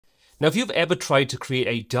Now, if you've ever tried to create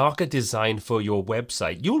a darker design for your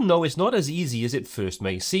website, you'll know it's not as easy as it first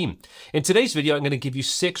may seem. In today's video, I'm going to give you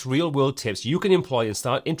 6 real-world tips you can employ and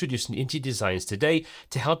start introducing into your designs today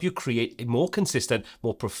to help you create a more consistent,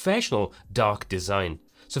 more professional dark design.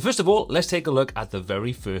 So first of all, let's take a look at the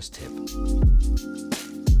very first tip.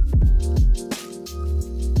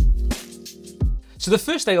 So the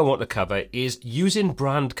first thing I want to cover is using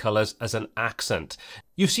brand colors as an accent.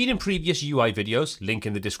 You've seen in previous UI videos, link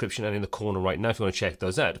in the description and in the corner right now if you want to check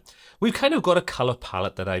those out. We've kind of got a color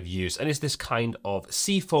palette that I've used, and it's this kind of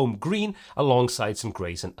seafoam green alongside some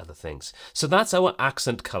grays and other things. So that's our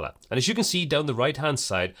accent color. And as you can see down the right hand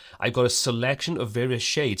side, I've got a selection of various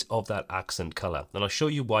shades of that accent color. And I'll show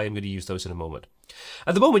you why I'm going to use those in a moment.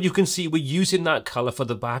 At the moment, you can see we're using that color for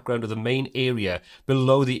the background of the main area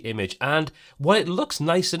below the image, and while it looks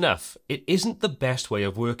nice enough, it isn't the best way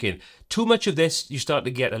of working. Too much of this, you start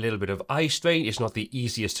to get a little bit of eye strain. It's not the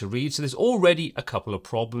easiest to read, so there's already a couple of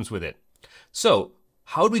problems with it. So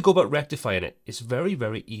how do we go about rectifying it? It's very,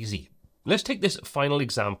 very easy. Let's take this final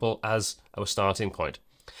example as our starting point.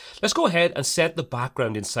 Let's go ahead and set the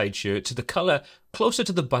background inside here to the color closer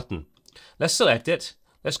to the button. Let's select it.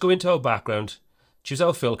 Let's go into our background, choose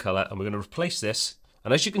our fill color, and we're going to replace this.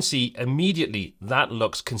 And as you can see, immediately that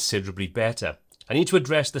looks considerably better. I need to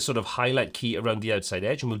address the sort of highlight key around the outside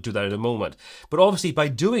edge, and we'll do that in a moment. But obviously by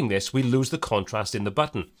doing this, we lose the contrast in the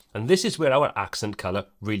button. And this is where our accent color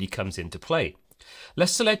really comes into play.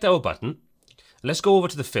 Let's select our button. Let's go over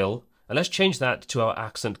to the fill, and let's change that to our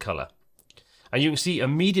accent color. And you can see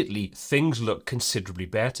immediately things look considerably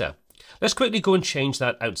better. Let's quickly go and change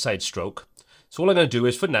that outside stroke. So all I'm going to do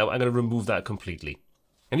is, for now, I'm going to remove that completely.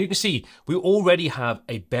 And you can see we already have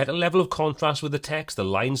a better level of contrast with the text. The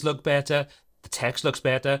lines look better. The text looks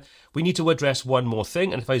better. We need to address one more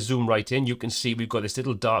thing. And if I zoom right in, you can see we've got this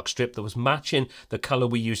little dark strip that was matching the color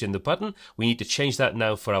we used in the button. We need to change that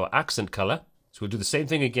now for our accent color. So we'll do the same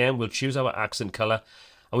thing again. We'll choose our accent color.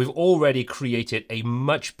 And we've already created a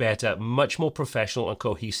much better, much more professional and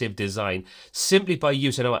cohesive design simply by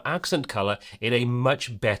using our accent color in a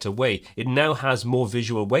much better way. It now has more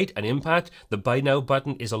visual weight and impact. The Buy Now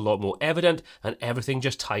button is a lot more evident, and everything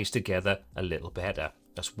just ties together a little better.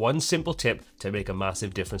 That's one simple tip to make a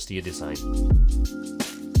massive difference to your design.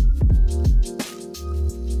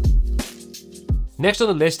 Next on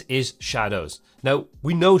the list is shadows. Now,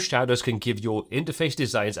 we know shadows can give your interface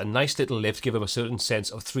designs a nice little lift, give them a certain sense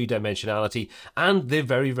of three-dimensionality, and they're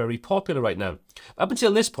very, very popular right now. Up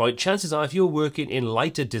until this point, chances are if you're working in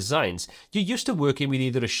lighter designs, you're used to working with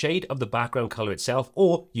either a shade of the background color itself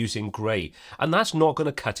or using gray, and that's not going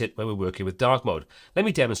to cut it when we're working with dark mode. Let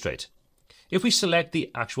me demonstrate. If we select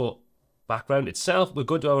the actual background itself, we'll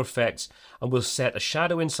go to our effects and we'll set a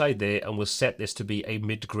shadow inside there, and we'll set this to be a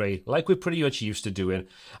mid-gray like we're pretty much used to doing,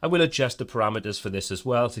 and we'll adjust the parameters for this as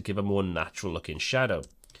well to give a more natural looking shadow.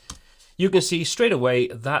 You can see straight away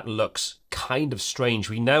that looks kind of strange.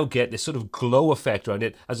 We now get this sort of glow effect around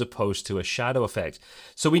it as opposed to a shadow effect.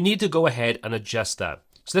 So we need to go ahead and adjust that.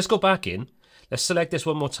 So let's go back in, let's select this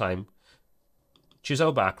one more time, choose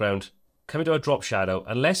our background, come into our drop shadow,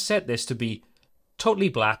 and let's set this to be totally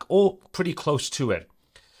black or pretty close to it.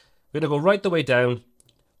 We're going to go right the way down.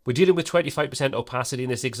 We're dealing with 25% opacity in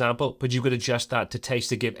this example, but you could adjust that to taste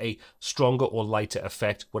to give a stronger or lighter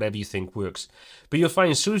effect, whatever you think works. But you'll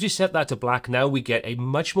find as soon as you set that to black, now we get a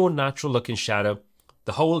much more natural looking shadow.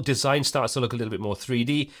 The whole design starts to look a little bit more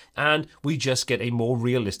 3D, and we just get a more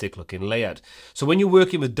realistic looking layout. So when you're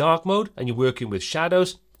working with dark mode and you're working with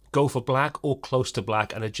shadows, go for black or close to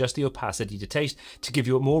black and adjust the opacity to taste to give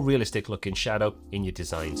you a more realistic looking shadow in your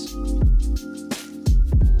designs.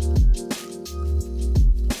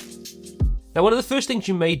 Now, one of the first things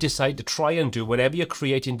you may decide to try and do whenever you're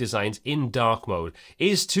creating designs in dark mode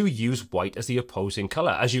is to use white as the opposing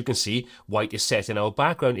color. As you can see, white is set in our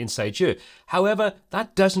background inside here. However,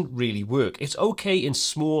 that doesn't really work. It's okay in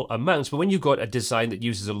small amounts, but when you've got a design that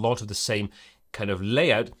uses a lot of the same kind of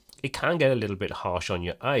layout, it can get a little bit harsh on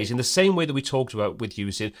your eyes in the same way that we talked about with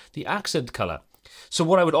using the accent color. So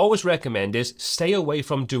what I would always recommend is stay away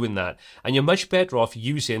from doing that, and you're much better off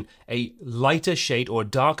using a lighter shade or a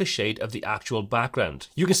darker shade of the actual background.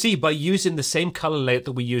 You can see by using the same color layout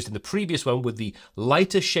that we used in the previous one with the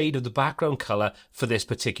lighter shade of the background color for this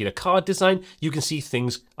particular card design, you can see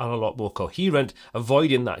things are a lot more coherent,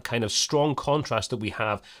 avoiding that kind of strong contrast that we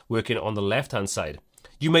have working on the left hand side.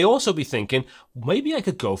 You may also be thinking, maybe I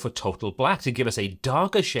could go for total black to give us a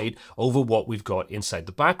darker shade over what we've got inside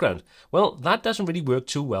the background. Well, that doesn't really work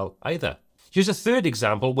too well either. Here's a third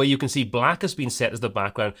example where you can see black has been set as the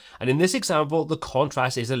background, and in this example the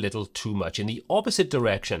contrast is a little too much in the opposite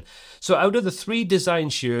direction. So out of the three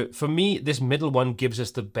designs here, for me this middle one gives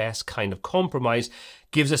us the best kind of compromise,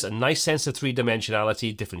 gives us a nice sense of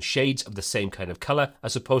three-dimensionality, different shades of the same kind of color,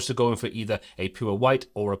 as opposed to going for either a pure white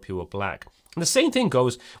or a pure black. And the same thing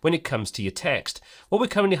goes when it comes to your text. What we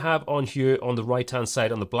currently have on here on the right hand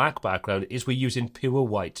side on the black background is we're using pure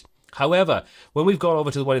white. However, when we've gone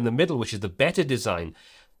over to the one in the middle, which is the better design,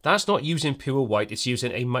 that's not using pure white, it's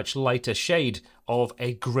using a much lighter shade of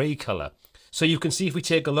a grey colour. So you can see if we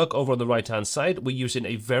take a look over on the right hand side, we're using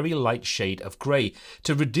a very light shade of grey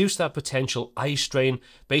to reduce that potential eye strain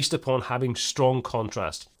based upon having strong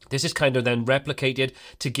contrast. This is kind of then replicated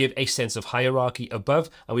to give a sense of hierarchy above,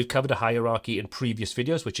 and we've covered a hierarchy in previous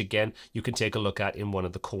videos, which again you can take a look at in one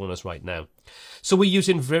of the corners right now. So we're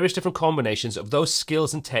using various different combinations of those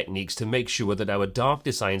skills and techniques to make sure that our dark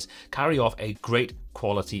designs carry off a great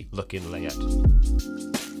quality looking layout.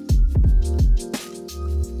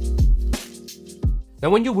 Now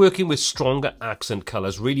when you're working with stronger accent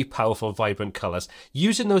colours, really powerful, vibrant colours,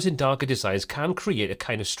 using those in darker designs can create a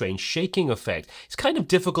kind of strange shaking effect. It's kind of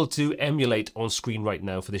difficult to emulate on screen right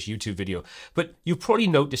now for this YouTube video, but you've probably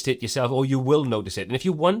noticed it yourself, or you will notice it, and if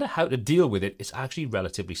you wonder how to deal with it, it's actually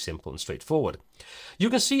relatively simple and straightforward. You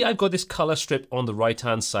can see I've got this colour strip on the right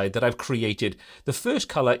hand side that I've created. The first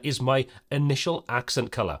colour is my initial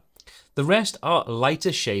accent colour. The rest are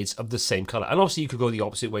lighter shades of the same colour, and obviously you could go the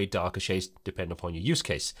opposite way, darker shades, depending upon your use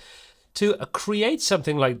case. To create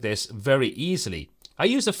something like this very easily, I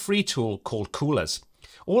use a free tool called Coolers.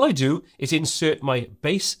 All I do is insert my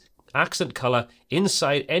base accent colour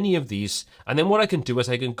inside any of these, and then what I can do is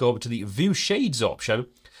I can go over to the View Shades option,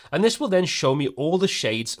 and this will then show me all the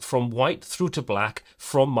shades from white through to black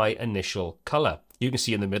from my initial colour. You can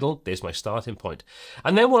see in the middle, there's my starting point.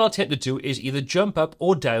 And then what I'll tend to do is either jump up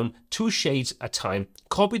or down 2 shades at a time,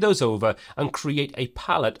 copy those over and create a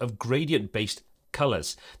palette of gradient based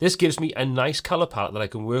colours. This gives me a nice colour palette that I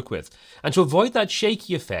can work with. And to avoid that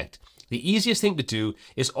shaky effect, the easiest thing to do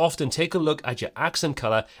is often take a look at your accent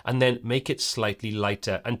colour and then make it slightly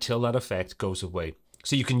lighter until that effect goes away.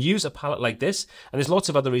 So you can use a palette like this, and there's lots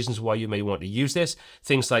of other reasons why you may want to use this.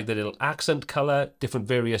 Things like the little accent colour, different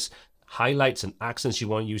various highlights and accents you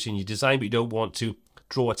want to use in your design, but you don't want to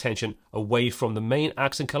draw attention away from the main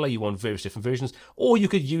accent color. You want various different versions, or you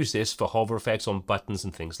could use this for hover effects on buttons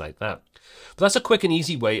and things like that. But that's a quick and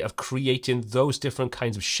easy way of creating those different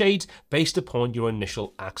kinds of shades based upon your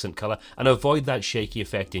initial accent color, and avoid that shaky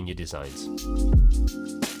effect in your designs.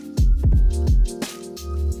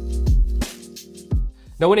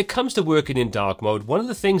 Now when it comes to working in dark mode, one of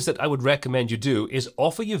the things that I would recommend you do is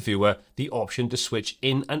offer your viewer the option to switch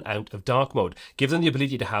in and out of dark mode. Give them the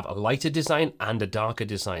ability to have a lighter design and a darker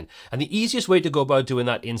design. And the easiest way to go about doing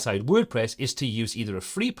that inside WordPress is to use either a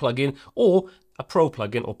free plugin or a pro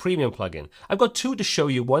plugin or premium plugin. I've got 2 to show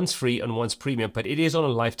you, one's free and one's premium, but it is on a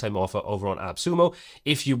lifetime offer over on AppSumo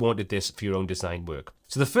if you wanted this for your own design work.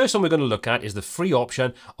 So the first one we're going to look at is the free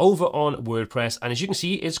option over on WordPress, and as you can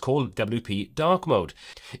see, it's called WP Dark Mode.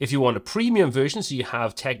 If you want a premium version, so you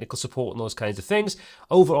have technical support and those kinds of things,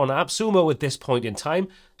 over on AppSumo at this point in time,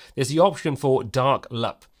 there's the option for Dark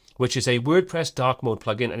LUP, which is a WordPress dark mode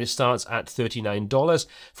plugin, and it starts at $39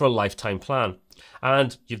 for a lifetime plan.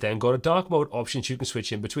 And you've then got a dark mode options you can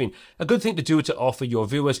switch in between. A good thing to do to offer your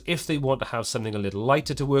viewers if they want to have something a little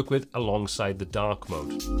lighter to work with alongside the dark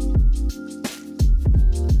mode.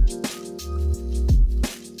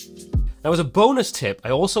 Now, as a bonus tip,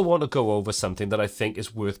 I also want to go over something that I think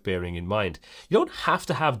is worth bearing in mind. You don't have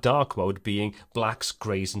to have dark mode being blacks,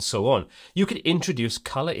 greys, and so on. You can introduce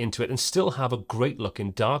color into it and still have a great look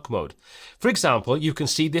in dark mode. For example, you can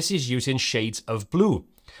see this is using shades of blue.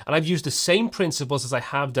 And I've used the same principles as I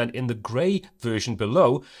have done in the grey version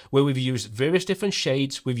below, where we've used various different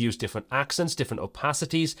shades, we've used different accents, different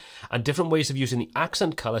opacities, and different ways of using the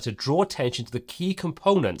accent colour to draw attention to the key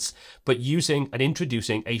components, but using and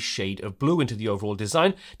introducing a shade of blue into the overall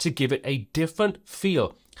design to give it a different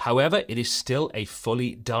feel. However, it is still a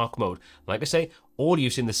fully dark mode. Like I say, all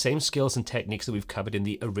using the same skills and techniques that we've covered in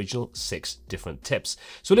the original 6 different tips.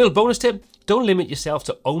 So a little bonus tip, don't limit yourself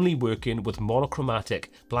to only working with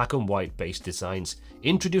monochromatic black and white based designs.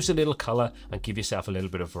 Introduce a little color and give yourself a little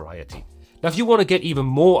bit of variety. Now, if you want to get even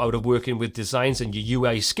more out of working with designs and your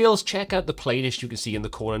UI skills, check out the playlist you can see in the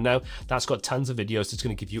corner now. That's got tons of videos that's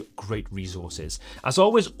going to give you great resources. As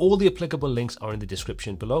always, all the applicable links are in the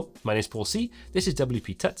description below. My name is Paul C. This is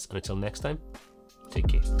WPTuts, and until next time, take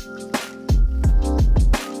care.